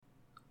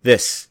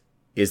This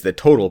is the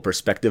Total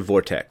Perspective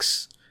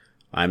Vortex.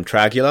 I'm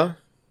Tragula.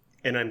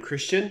 And I'm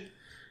Christian.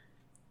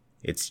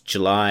 It's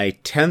July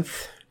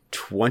 10th,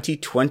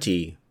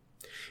 2020.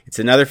 It's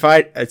another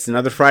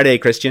Friday,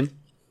 Christian.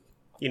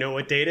 You know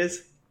what day it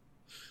is?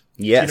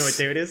 Yes. Do you know what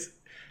day it is?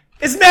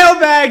 It's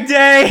Mailbag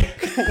Day!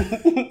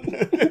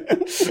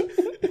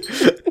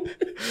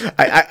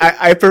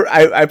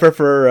 I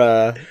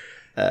prefer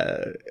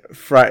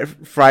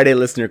Friday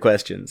listener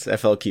questions,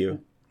 FLQ.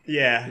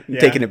 Yeah.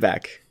 Taking it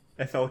back.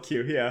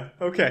 FLQ, yeah.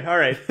 Okay, all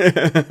right.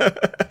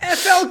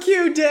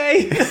 FLQ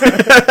Day!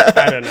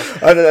 I don't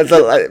know.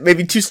 That's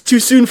maybe too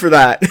soon for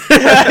that.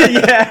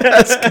 Yeah.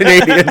 That's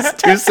Canadians.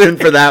 Too soon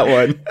for that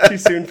one. Too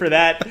soon for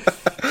that.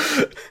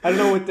 I don't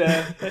know what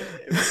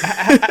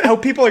how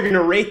people are going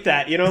to rate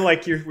that. You know,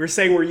 like we're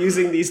saying we're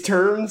using these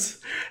terms.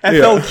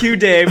 FLQ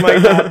Day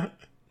might not,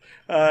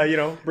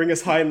 bring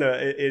us high in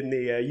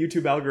the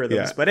YouTube algorithms.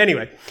 Yeah. But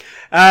anyway.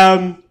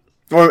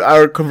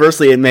 Or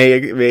conversely, it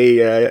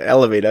may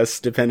elevate us,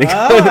 depending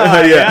on...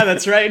 Yeah,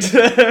 that's right.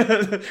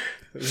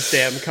 Those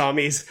damn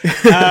commies.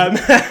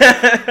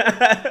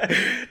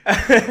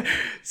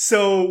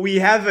 So we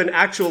have an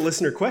actual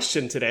listener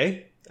question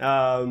today,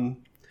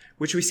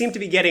 which we seem to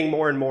be getting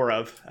more and more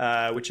of,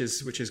 which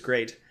is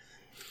great.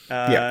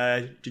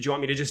 Did you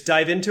want me to just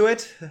dive into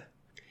it?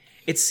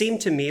 It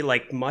seemed to me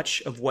like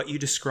much of what you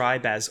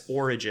describe as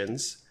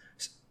origins,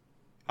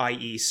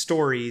 i.e.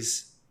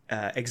 stories,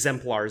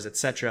 exemplars,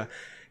 etc.,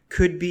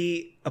 could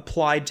be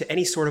applied to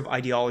any sort of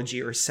ideology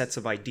or sets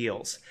of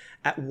ideals.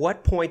 At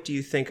what point do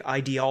you think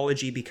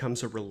ideology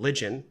becomes a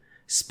religion,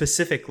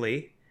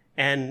 specifically,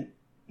 and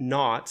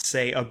not,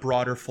 say, a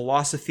broader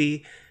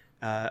philosophy,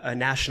 a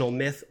national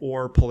myth,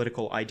 or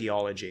political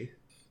ideology?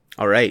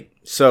 All right.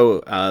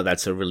 So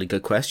that's a really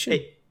good question.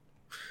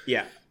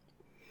 Yeah.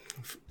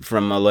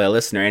 From a loyal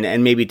listener.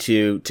 And maybe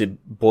to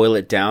boil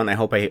it down, I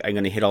hope I'm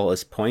going to hit all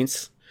his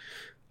points.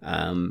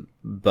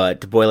 But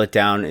to boil it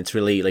down, it's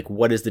really like,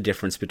 what is the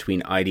difference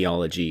between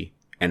ideology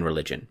and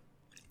religion?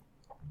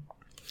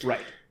 Right.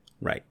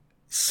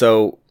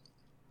 So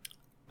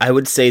I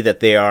would say that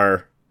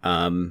there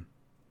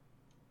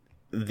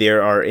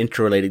are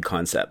interrelated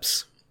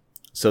concepts.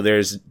 So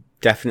there's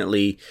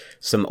definitely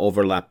some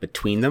overlap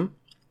between them.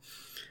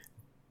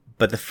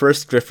 But the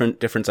first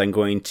difference I'm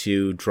going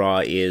to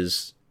draw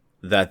is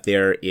that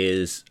there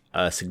is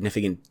a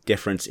significant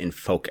difference in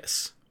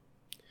focus.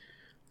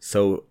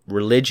 So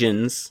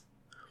religions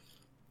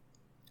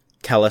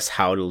tell us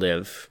how to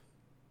live,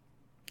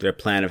 their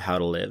plan of how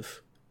to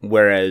live,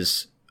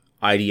 whereas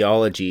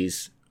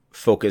ideologies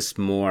focus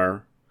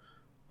more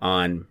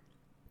on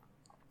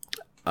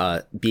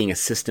being a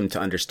system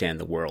to understand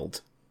the world.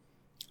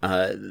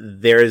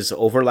 There is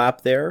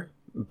overlap there,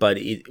 but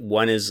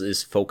one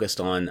is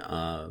focused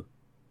on,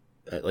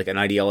 like an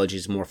ideology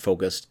is more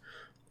focused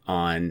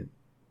on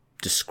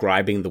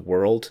describing the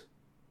world,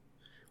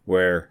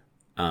 where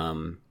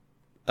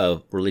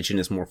a religion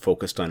is more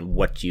focused on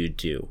what you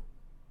do,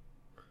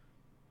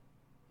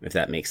 if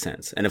that makes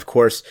sense. And of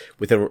course,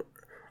 with a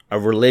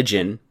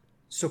religion...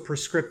 So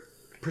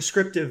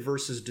prescriptive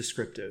versus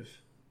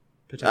descriptive,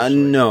 potentially?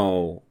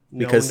 No,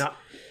 because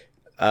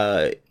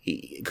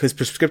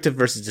prescriptive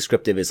versus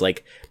descriptive is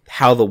like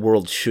how the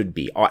world should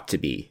be, ought to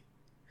be.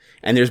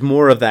 And there's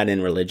more of that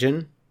in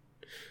religion.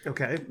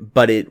 Okay.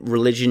 But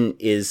religion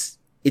is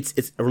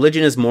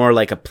more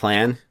like a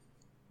plan,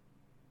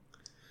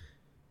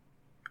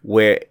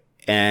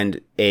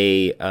 and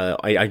a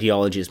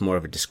ideology is more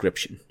of a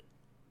description.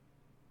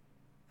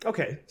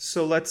 Okay,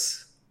 so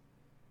let's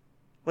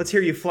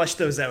hear you flesh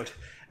those out.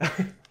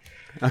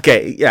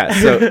 Okay, yeah.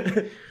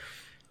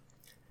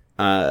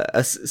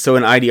 So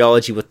an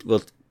ideology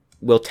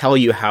will tell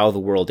you how the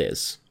world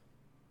is.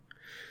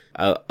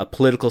 A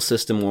political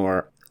system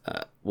or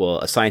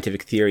a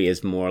scientific theory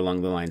is more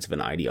along the lines of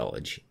an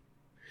ideology.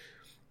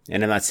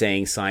 And I'm not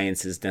saying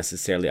science is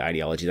necessarily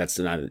ideology. That's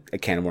not a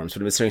can of worms.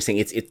 But I'm saying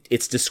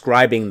it's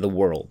describing the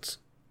world.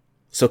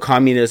 So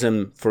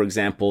communism, for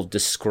example,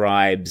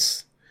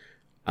 describes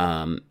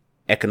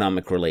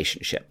economic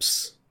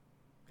relationships,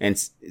 and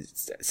it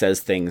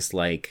says things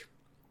like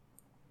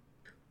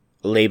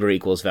labor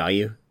equals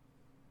value.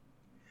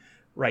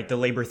 Right, the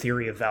labor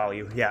theory of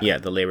value. Yeah. Yeah,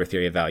 the labor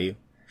theory of value.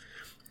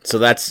 So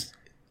that's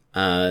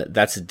a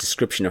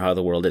description of how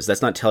the world is.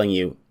 That's not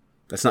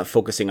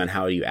focusing on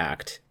how you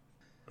act.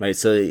 Right,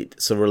 so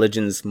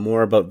religion's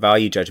more about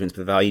value judgments,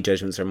 but value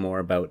judgments are more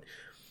about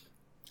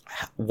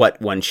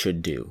what one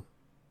should do.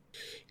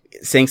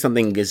 Saying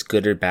something is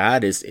good or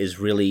bad is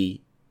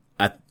really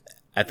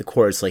at the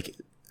core. It's like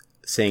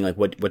saying like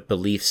what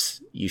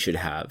beliefs you should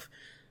have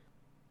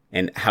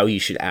and how you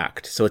should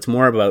act. So it's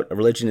more about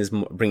religion is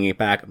bringing it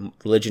back.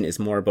 Religion is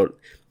more about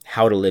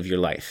how to live your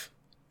life.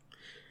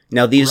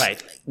 Now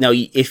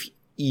if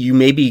you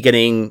may be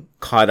getting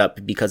caught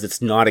up because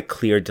it's not a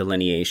clear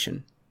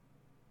delineation.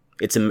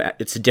 It's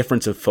a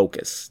difference of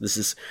focus.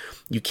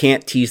 You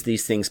can't tease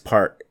these things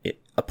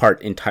apart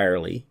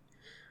entirely,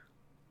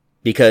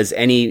 because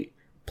any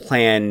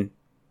plan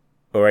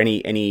or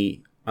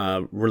any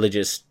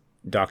religious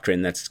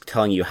doctrine that's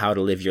telling you how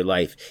to live your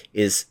life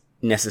is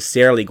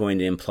necessarily going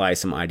to imply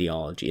some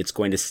ideology. It's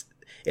going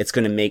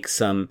to make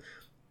some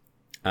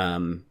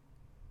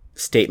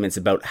statements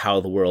about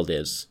how the world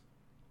is.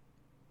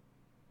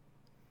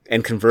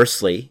 And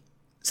conversely,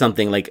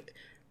 something like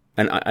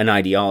an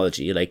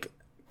ideology like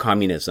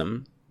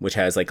communism, which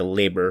has like a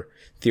labor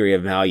theory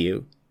of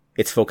value,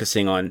 it's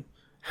focusing on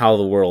how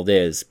the world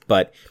is,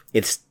 but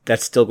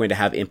that's still going to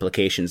have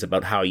implications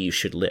about how you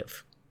should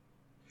live.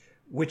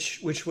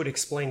 Which would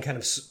explain kind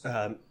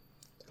of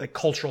like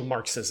cultural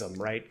Marxism,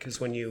 right?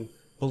 Because when you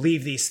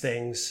believe these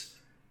things,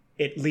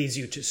 it leads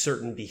you to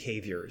certain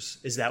behaviors.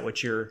 Is that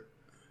what you're?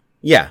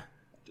 Yeah,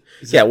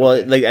 yeah.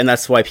 Well, like, and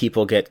that's why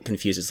people get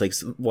confused. It's like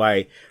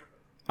why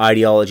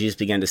ideologies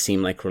begin to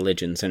seem like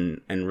religions,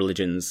 and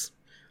religions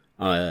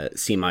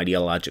seem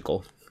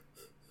ideological.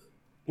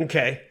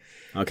 Okay.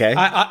 Okay.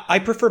 I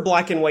prefer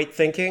black and white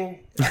thinking.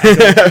 I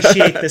don't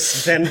appreciate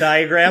this Venn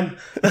diagram.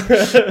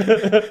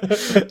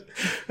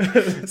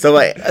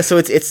 So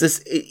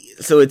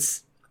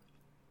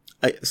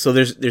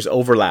there's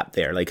overlap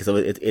there. Like, so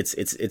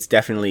it's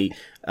definitely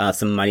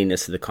some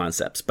muddiness to the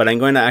concepts, but I'm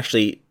going to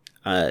actually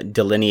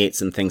delineate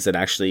some things that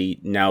actually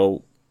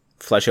now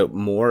flesh out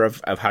more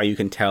of how you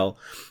can tell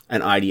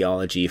an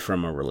ideology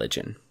from a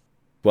religion.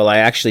 Well, I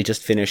actually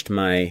just finished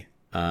my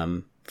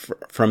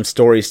From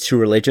Stories to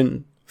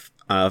Religion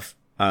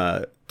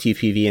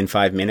TPV in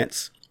 5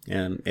 minutes.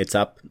 It's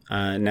up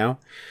now,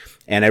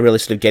 and I really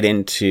sort of get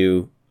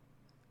into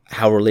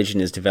how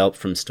religion is developed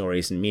from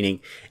stories and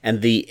meaning.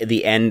 And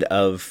the end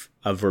of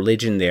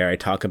religion there, I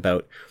talk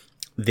about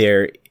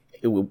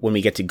when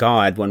we get to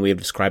God, one way of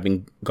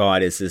describing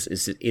God is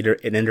an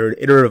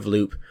iterative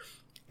loop,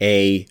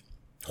 a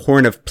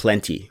horn of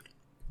plenty.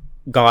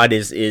 God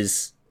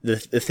is the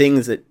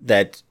things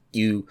that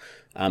you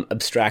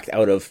abstract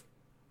out of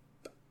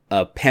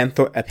a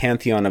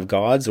pantheon of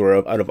gods,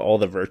 or out of all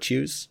the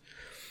virtues,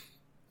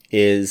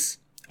 is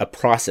a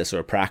process or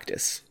a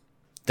practice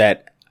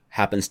that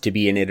happens to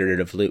be an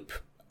iterative loop.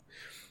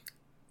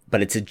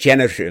 But it's a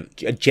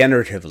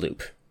generative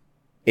loop.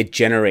 It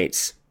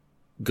generates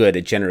good,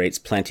 it generates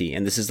plenty.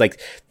 And this is like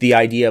the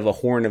idea of a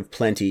horn of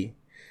plenty,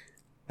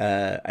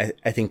 I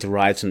think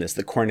derives from this.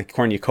 The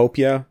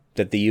cornucopia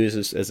that they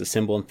use as a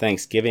symbol in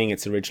Thanksgiving,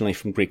 it's originally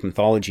from Greek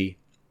mythology.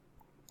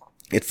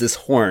 It's this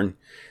horn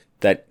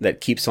that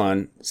keeps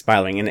on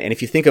spiraling. And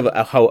if you think of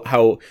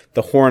how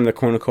the horn, the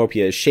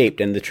cornucopia, is shaped,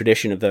 and the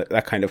tradition of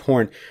that kind of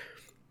horn,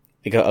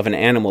 like of an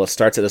animal, it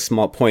starts at a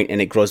small point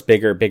and it grows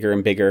bigger, bigger,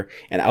 and bigger,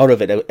 and out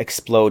of it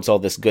explodes all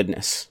this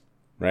goodness,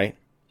 right?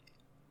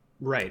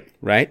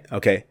 Right?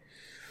 Okay.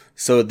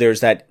 So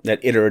there's that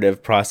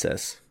iterative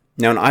process.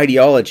 Now, an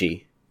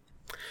ideology,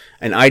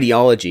 and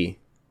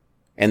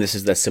this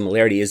is the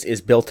similarity,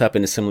 is built up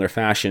in a similar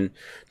fashion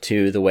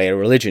to the way a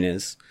religion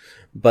is.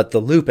 But the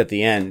loop at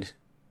the end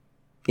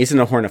isn't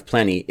a horn of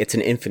plenty, it's an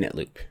infinite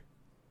loop.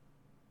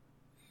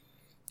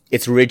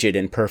 It's rigid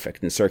and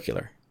perfect and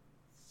circular.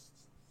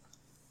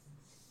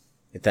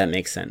 If that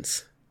makes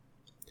sense.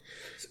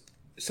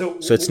 So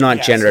it's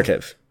not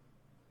generative.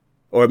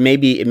 Or it may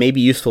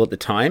be useful at the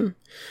time,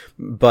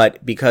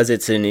 but because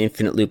it's an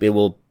infinite loop, it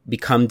will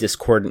become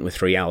discordant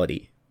with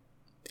reality.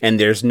 And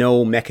there's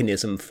no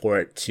mechanism for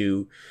it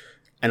to...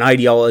 An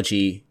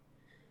ideology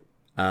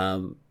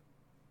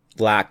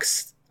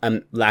lacks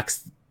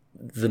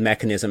the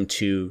mechanism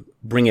to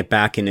bring it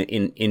back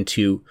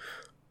into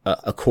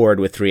accord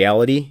with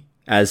reality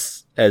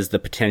as the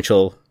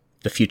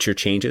future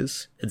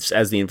changes,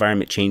 as the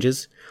environment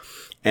changes,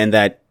 and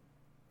that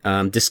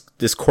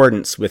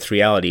discordance with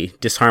reality,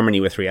 disharmony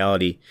with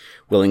reality,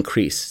 will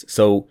increase.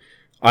 So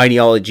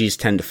ideologies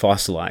tend to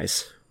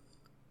fossilize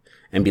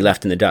and be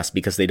left in the dust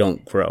because they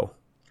don't grow.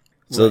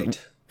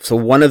 So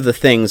one of the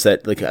things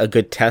that, like, a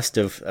good test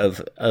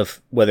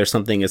of whether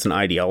something is an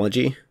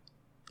ideology,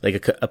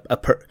 like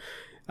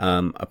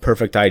a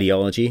perfect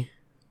ideology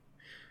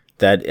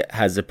that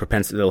has a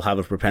propensity, they'll have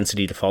a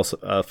propensity to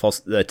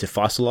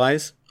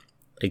fossilize.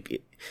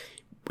 Like,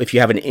 if you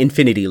have an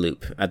infinity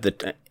loop at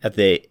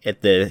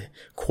the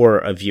core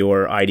of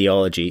your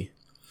ideology,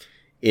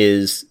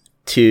 is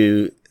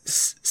to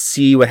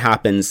see what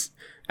happens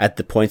at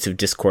the points of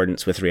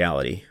discordance with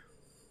reality.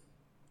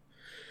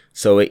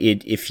 So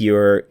if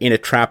you're in a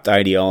trapped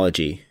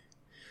ideology,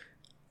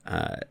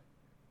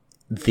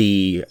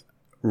 the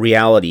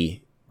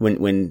reality,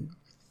 when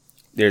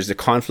there's a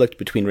conflict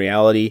between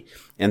reality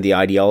and the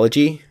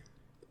ideology,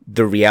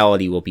 the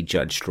reality will be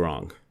judged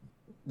wrong.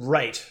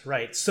 Right.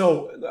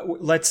 So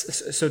what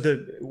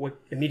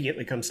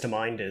immediately comes to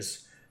mind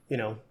is,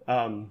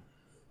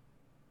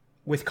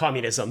 with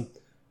communism,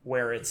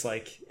 where it's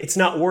like, it's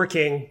not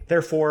working,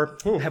 therefore,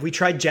 have we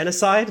tried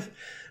genocide?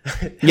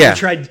 Have we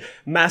tried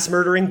mass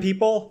murdering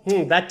people?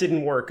 That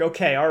didn't work.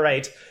 Okay, all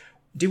right.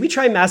 Do we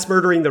try mass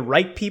murdering the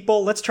right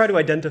people? Let's try to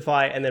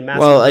identify and then mass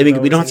murder. Well, I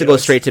mean, we don't have to go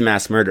straight to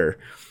mass murder,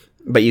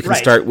 but you can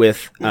start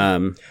with...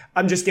 I'm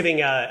just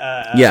giving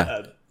a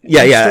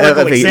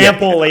historical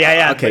example.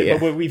 Okay,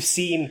 But we've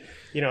seen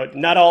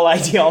not all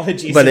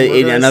ideologies. But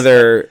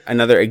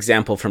another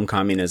example from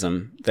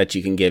communism that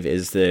you can give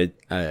is the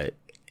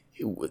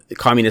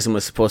communism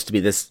was supposed to be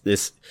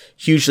this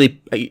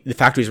hugely the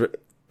factories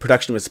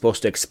production was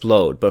supposed to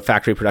explode, but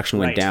factory production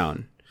went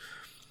down.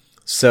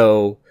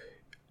 So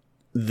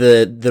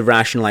the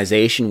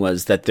rationalization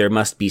was that there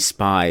must be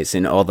spies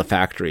in all the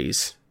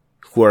factories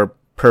who are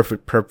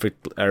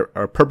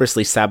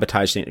purposely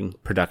sabotaging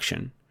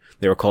production.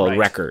 They were called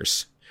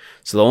wreckers.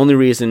 So the only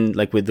reason,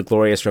 like with the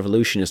Glorious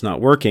Revolution, is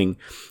not working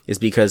is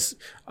because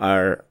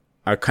our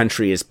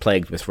country is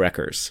plagued with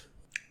wreckers.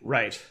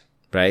 Right.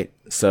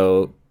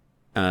 So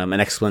an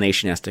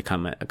explanation has to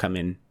come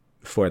in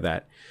for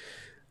that,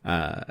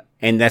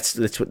 and that's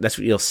what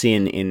you'll see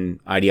in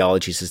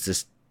ideologies is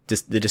this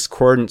the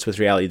discordance with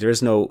reality. There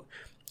is no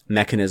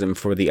mechanism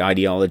for the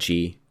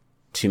ideology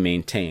to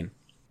maintain,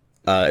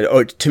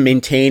 or to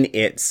maintain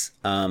its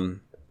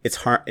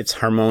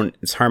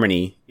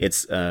harmony,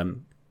 its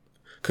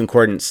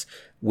concordance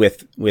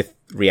with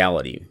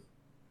reality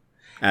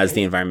as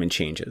the environment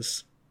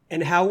changes.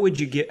 And how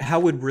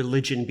would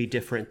religion be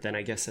different then,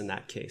 I guess, in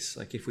that case?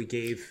 Like if we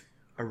gave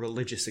a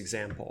religious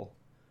example.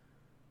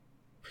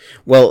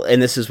 Well,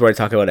 and this is where I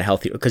talk about a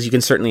healthy, because you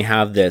can certainly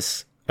have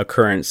this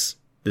occurrence,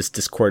 this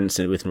discordance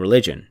with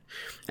religion.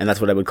 And that's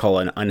what I would call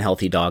an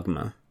unhealthy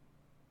dogma.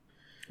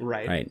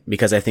 Right.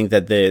 Because I think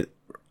that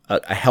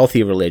a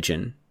healthy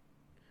religion,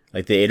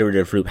 like the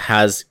iterative loop,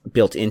 has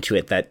built into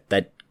it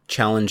that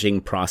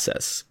challenging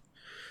process.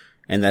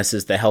 And this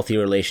is the healthy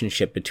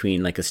relationship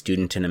between like a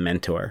student and a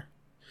mentor,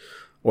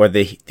 or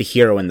the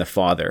hero and the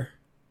father,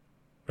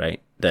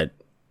 right? That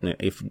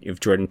if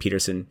Jordan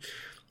Peterson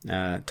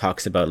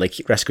talks about like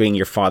rescuing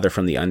your father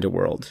from the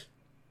underworld.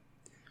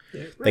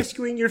 Yeah,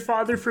 rescuing your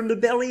father from the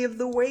belly of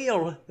the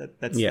whale.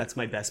 That's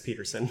my best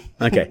Peterson.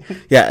 Okay.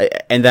 Yeah.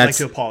 And I'd like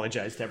to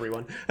apologize to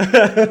everyone.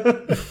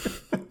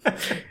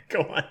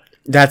 Go on.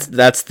 That's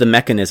the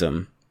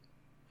mechanism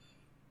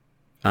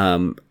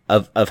of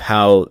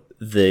how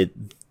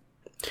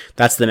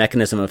that's the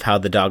mechanism of how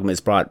the dogma is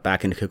brought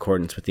back into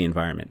concordance with the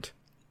environment.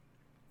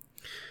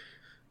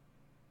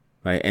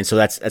 Right. And so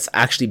that's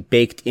actually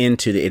baked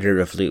into the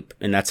iterative loop.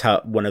 And that's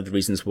one of the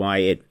reasons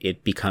why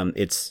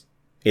it's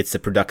a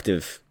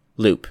productive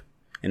loop,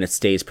 and it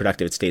stays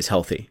productive. It stays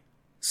healthy.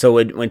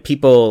 So when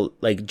people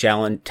like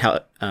challenge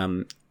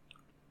the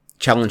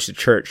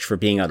church for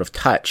being out of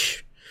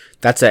touch,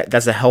 that's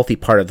a healthy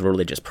part of the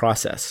religious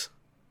process.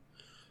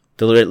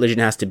 The religion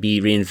has to be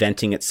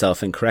reinventing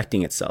itself and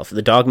correcting itself.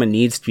 The dogma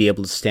needs to be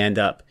able to stand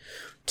up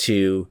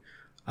to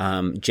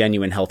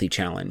genuine healthy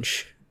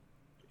challenge.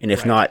 And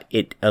if not,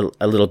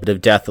 a little bit of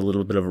death, a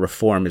little bit of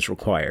reform is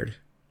required.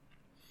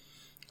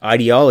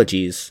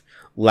 Ideologies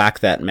lack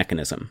that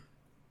mechanism.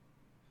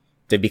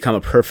 They become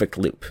a perfect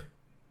loop.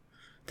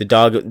 The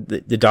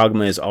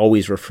dogma is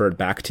always referred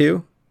back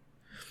to.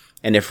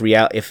 And if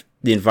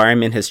the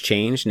environment has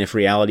changed, and if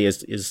reality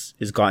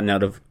is gotten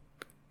out of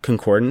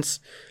concordance,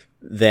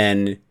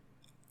 then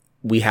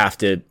we have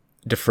to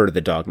defer to the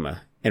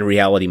dogma, and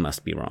reality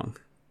must be wrong.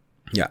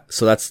 Yeah.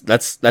 So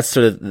that's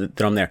sort of the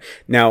drum there.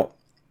 Now,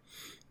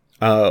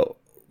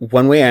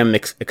 one way I'm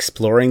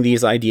exploring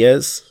these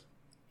ideas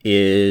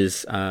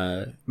is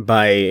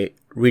by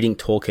reading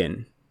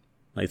Tolkien,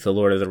 like the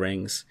Lord of the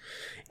Rings.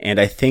 And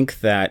I think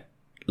that,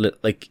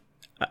 like,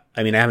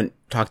 I mean, I haven't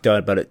talked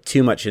about it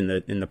too much in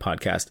the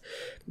podcast,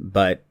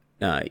 but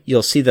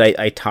you'll see that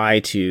I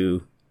tie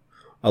to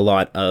a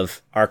lot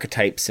of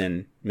archetypes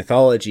and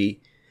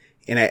mythology,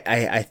 and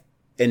I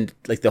and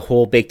like the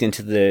whole baked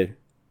into the,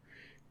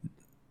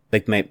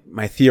 like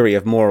my theory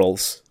of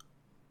morals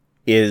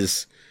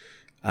is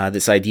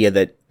this idea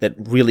that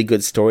really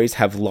good stories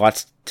have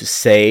lots to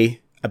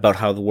say about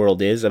how the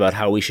world is, about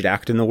how we should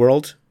act in the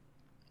world.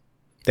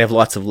 They have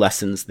lots of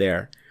lessons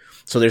there.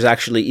 So there's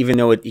actually, even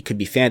though it could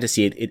be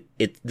fantasy,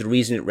 the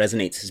reason it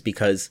resonates is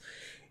because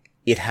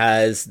it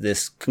has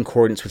this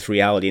concordance with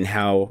reality and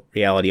how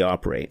reality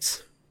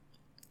operates.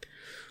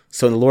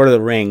 So in The Lord of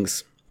the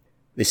Rings,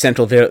 the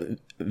central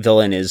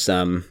villain is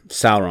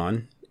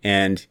Sauron,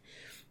 and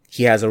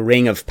he has a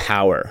ring of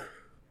power,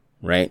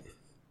 right?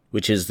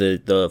 Which is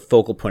the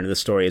focal point of the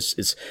story.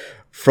 Is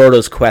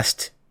Frodo's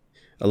quest,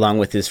 along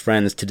with his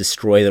friends, to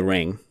destroy the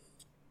ring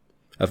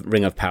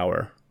of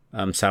power.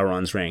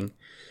 Sauron's ring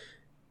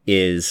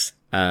is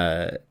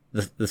the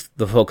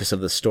focus of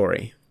the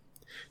story.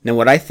 Now,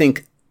 what I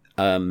think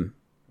the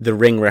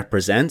ring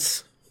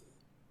represents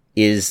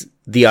is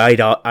the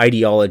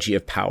ideology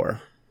of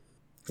power,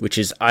 which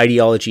is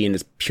ideology in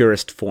its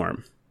purest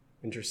form.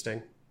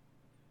 Interesting.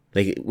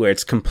 Like where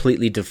it's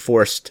completely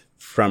divorced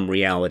from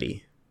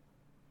reality.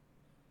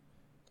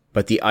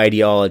 But the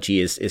ideology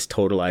is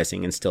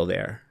totalizing and still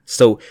there.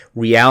 So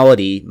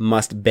reality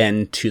must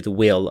bend to the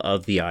will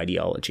of the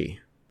ideology.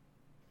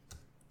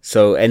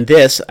 So, and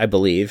this, I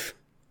believe,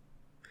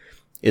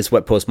 is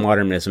what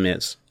postmodernism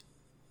is.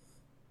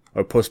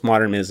 Or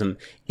postmodernism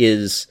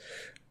is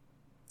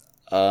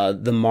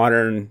the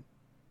modern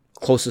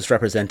closest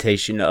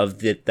representation of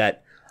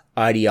that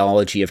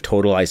ideology of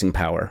totalizing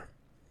power.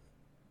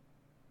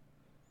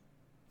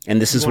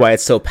 And this is why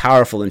it's so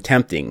powerful and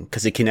tempting,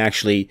 because it can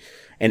actually,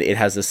 and it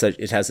has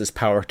this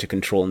power to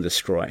control and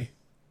destroy.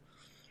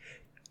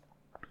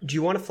 Do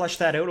you want to flesh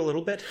that out a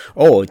little bit?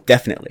 Oh,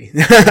 definitely.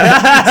 This is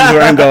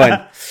where I'm going.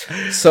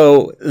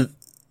 So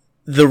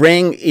the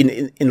ring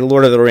in the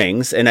Lord of the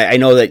Rings, and I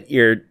know that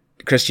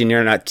Christian,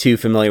 you're not too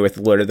familiar with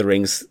the Lord of the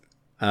Rings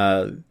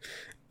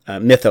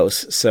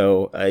mythos,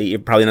 so you're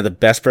probably not the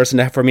best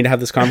person for me to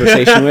have this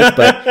conversation with,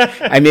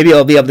 but maybe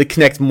I'll be able to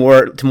connect to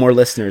more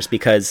listeners,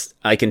 because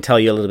I can tell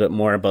you a little bit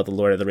more about the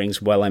Lord of the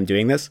Rings while I'm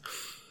doing this.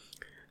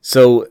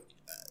 So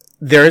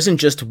there isn't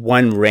just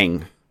one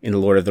ring in the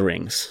Lord of the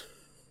Rings.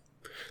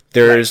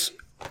 There's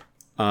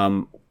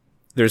the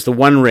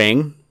one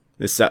ring,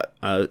 this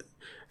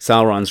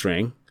Sauron's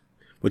ring,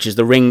 which is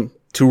the ring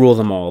to rule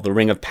them all, the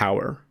ring of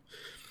power.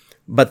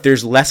 But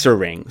there's lesser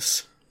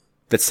rings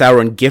that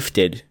Sauron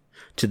gifted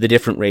to the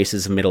different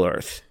races of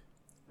Middle-earth.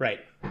 Right.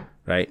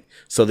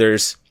 So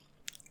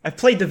I've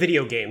played the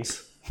video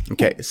games.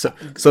 Okay.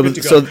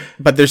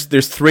 But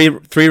there's three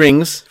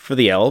rings for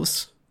the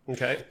elves.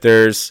 Okay.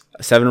 There's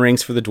 7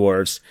 rings for the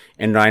dwarves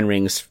and 9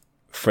 rings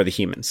for the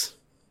humans.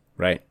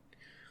 Right.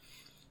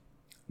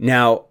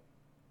 Now,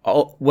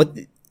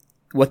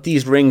 what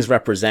these rings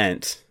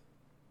represent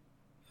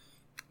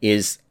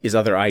is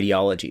other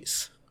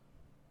ideologies.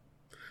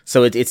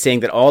 So it's saying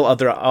that all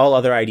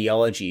other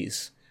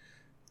ideologies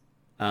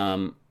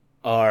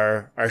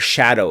are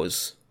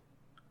shadows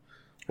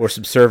or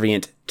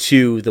subservient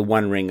to the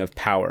one ring of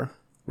power,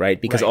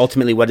 right? Because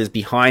ultimately, what is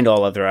behind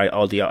all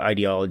the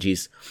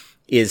ideologies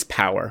is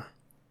power.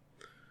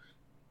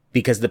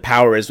 Because the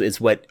power is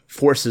what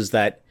forces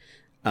that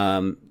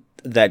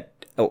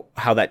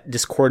how that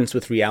discordance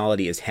with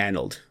reality is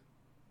handled,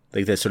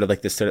 like this sort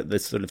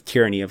of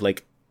tyranny of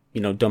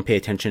don't pay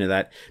attention to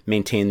that,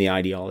 maintain the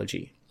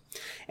ideology.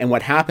 And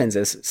what happens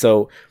is,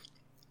 so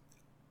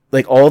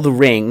all the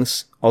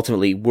rings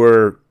ultimately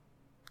were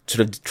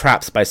sort of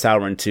traps by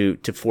Sauron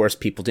to force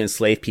people, to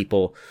enslave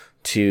people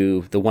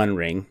to the one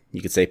ring.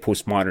 You could say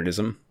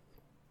postmodernism.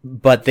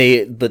 But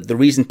the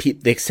reason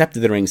they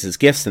accepted the rings as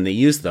gifts and they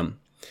used them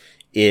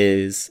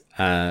is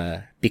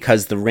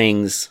because the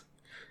rings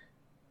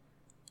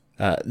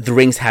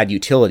had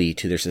utility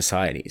to their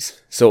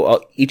societies.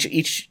 So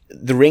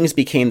the rings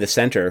became the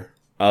center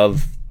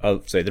of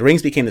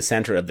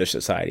their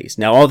societies.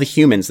 Now all the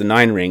humans, the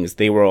 9 rings,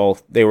 they were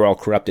all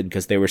corrupted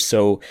because they were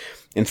so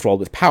enthralled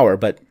with power.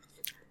 But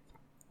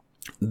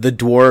the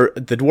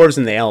dwarves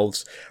and the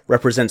elves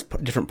represents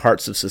different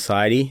parts of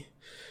society,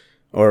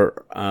 or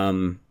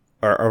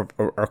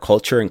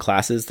culture and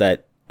classes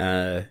that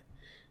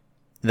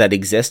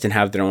exist and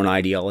have their own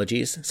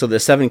ideologies. So the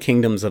 7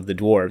 kingdoms of the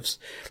dwarves,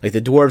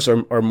 the dwarves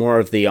are more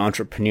of the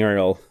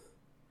entrepreneurial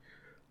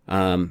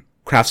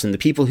craftsmen,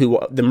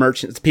 the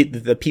merchants,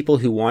 the people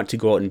who want to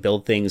go out and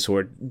build things,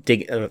 or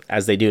dig,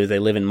 as they do, they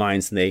live in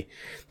mines and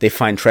they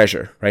find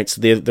treasure, right?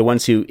 So they're the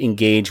ones who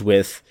engage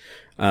with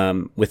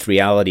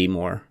reality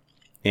more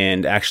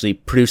and actually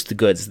produce the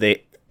goods.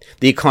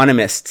 The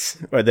economists,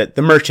 or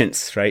the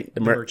merchants, right?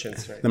 The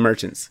merchants, right? The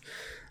merchants.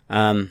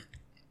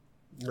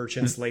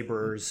 Merchants,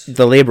 laborers.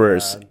 The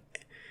laborers.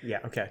 Yeah,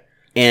 okay.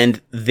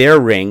 And their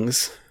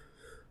rings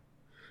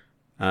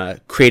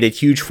created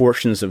huge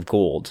fortunes of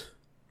gold,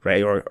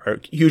 right? Or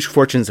huge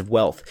fortunes of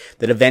wealth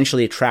that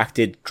eventually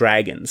attracted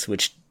dragons,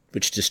 which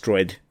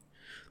destroyed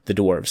the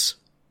dwarves,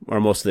 or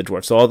most of the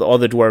dwarves. So all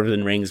the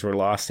dwarven rings were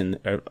lost and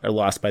are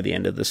lost by the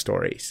end of the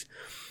stories.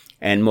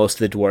 And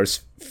most of the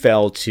dwarves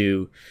fell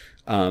to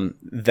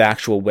the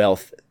actual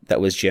wealth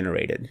that was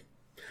generated.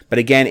 But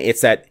again,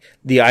 it's that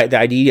the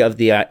idea of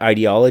the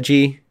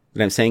ideology,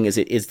 what I'm saying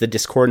is the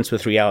discordance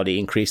with reality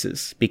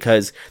increases,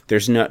 because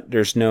it's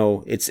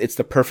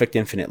the perfect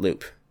infinite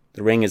loop.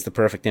 The ring is the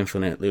perfect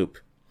infinite loop.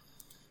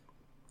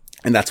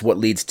 And that's what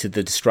leads to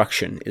the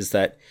destruction, is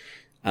that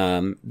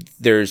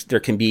there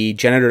can be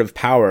generative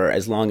power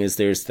as long as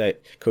there's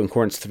that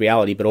concordance with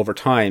reality, but over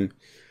time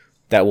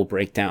that will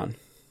break down.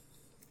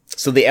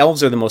 So the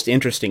elves are the most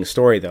interesting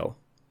story, though,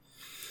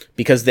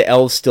 because the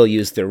elves still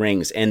use their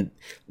rings, and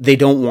they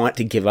don't want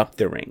to give up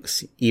their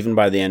rings, even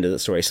by the end of the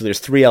story. So there's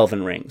 3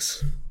 elven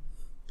rings.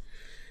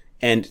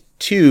 And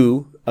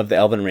 2 of the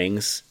elven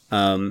rings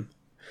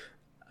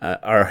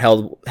are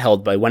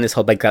held by, one is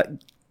held by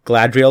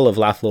Galadriel of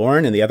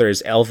Lothlorien, and the other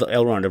is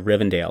Elrond of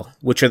Rivendell,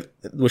 which are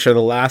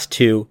the last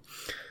 2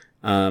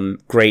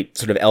 great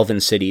sort of elven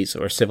cities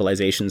or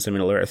civilizations in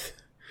Middle-earth.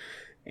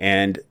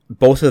 And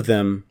both of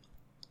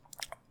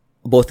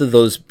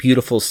those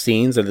beautiful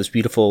scenes, or those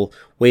beautiful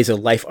ways of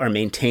life, are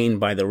maintained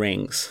by the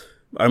rings,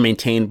 are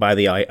maintained by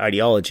the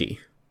ideology.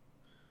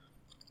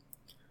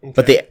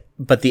 Okay.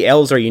 But the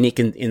elves are unique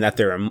in that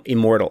they're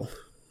immortal.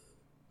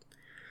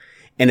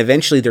 And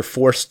eventually they're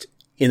forced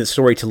in the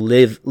story to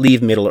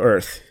leave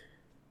Middle-earth,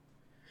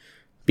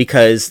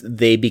 because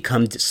they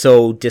become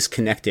so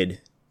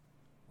disconnected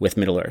with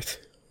Middle-earth.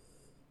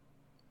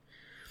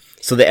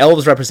 So the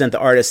elves represent the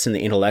artists and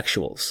the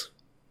intellectuals.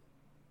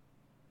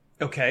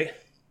 Okay.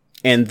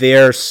 And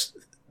they're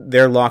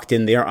locked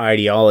in their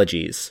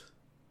ideologies.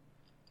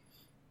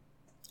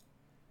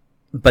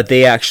 but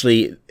they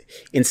actually,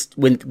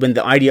 when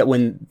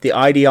the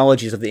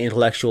ideologies of the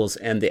intellectuals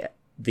and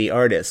the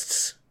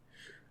artists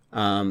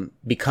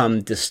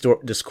become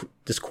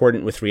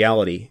discordant with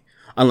reality,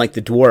 unlike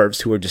the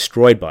dwarves who are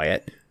destroyed by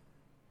it,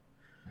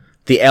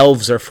 the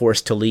elves are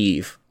forced to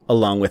leave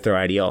along with their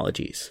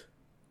ideologies.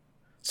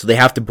 So they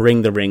have to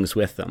bring the rings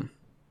with them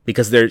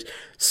because they're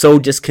so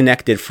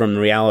disconnected from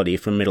reality,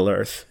 from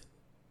Middle-earth,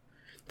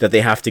 that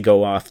they have to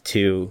go off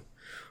to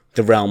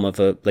the realm of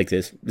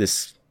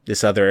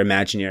this other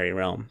imaginary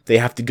realm. They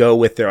have to go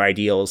with their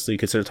ideals. So you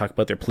could sort of talk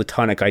about their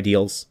Platonic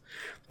ideals,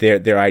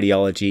 their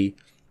ideology,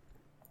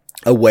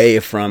 away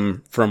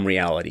from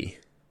reality.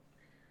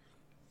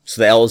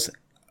 So the elves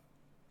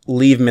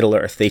leave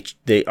Middle-earth.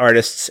 The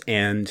artists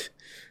and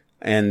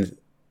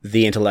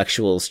the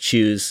intellectuals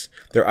choose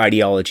their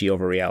ideology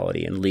over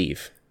reality and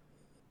leave.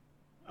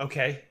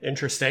 Okay,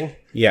 interesting.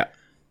 Yeah.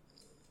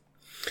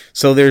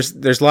 So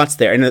there's lots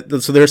there.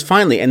 And so there's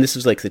finally, and this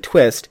is like the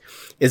twist,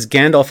 is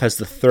Gandalf has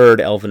the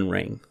third elven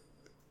ring.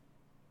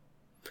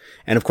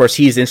 And of course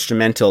he's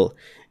instrumental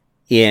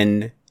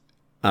in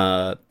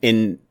the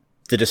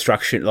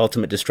destruction,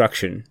 ultimate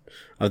destruction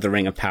of the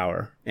Ring of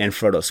Power and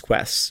Frodo's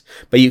quests.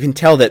 But you can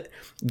tell that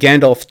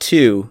Gandalf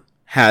too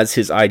has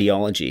his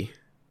ideology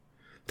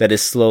that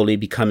is slowly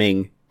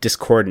becoming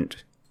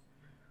discordant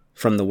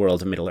from the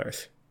world of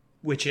Middle-earth.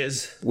 Which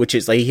is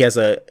like he has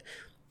a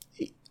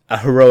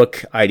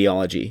heroic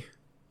ideology,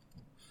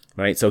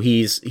 right? So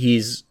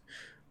he's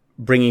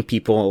bringing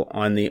people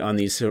on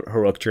these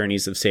heroic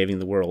journeys of saving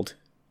the world.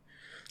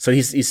 So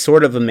he's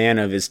sort of a man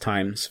of his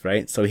times,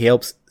 right? So he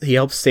helps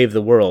save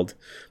the world,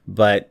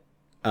 but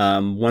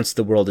once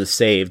the world is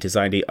saved, his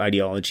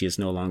ideology is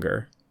no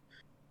longer.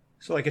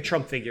 So like a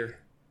Trump figure.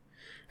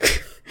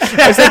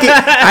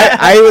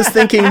 I was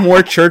thinking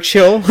more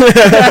Churchill,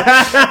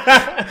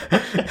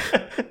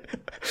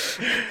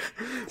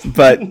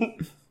 but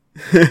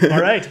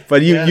all right.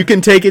 But you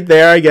can take it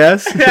there, I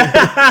guess.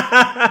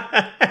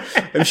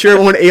 I'm sure it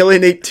won't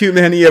alienate too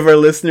many of our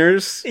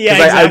listeners. Yeah,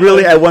 exactly. I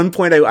really, at one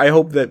point, I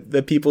hope that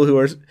the people who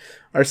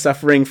are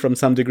suffering from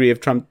some degree of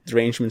Trump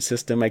derangement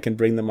system, I can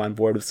bring them on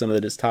board with some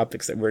of the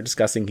topics that we're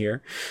discussing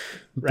here.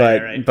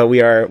 Right. But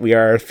we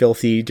are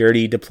filthy,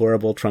 dirty,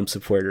 deplorable Trump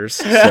supporters.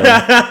 So.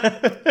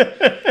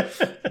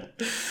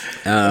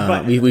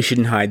 We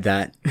shouldn't hide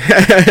that.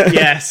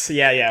 Yes,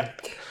 yeah.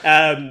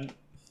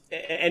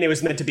 And it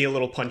was meant to be a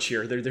little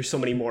punchier. There's so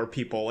many more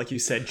people, like you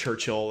said,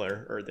 Churchill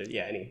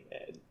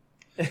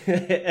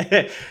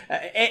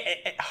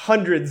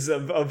hundreds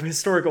of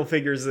historical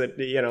figures that,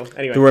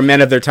 anyway. There were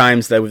men of their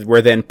times that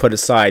were then put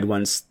aside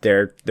once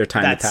their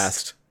time had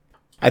passed.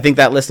 I think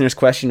that listener's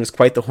question was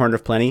quite the Horn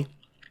of Plenty.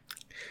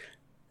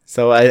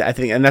 So I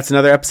think, and that's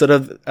another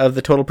episode of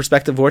the Total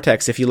Perspective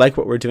Vortex. If you like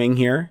what we're doing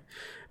here,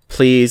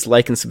 please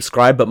like and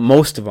subscribe, but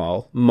most of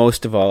all,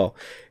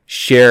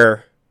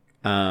 share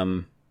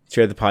the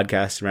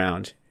podcast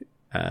around.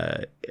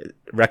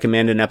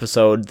 Recommend an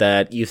episode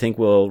that you think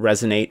will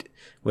resonate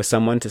with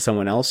someone to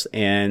someone else,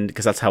 and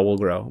because that's how we'll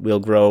grow. We'll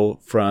grow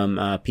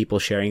from people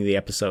sharing the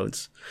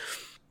episodes.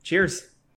 Cheers.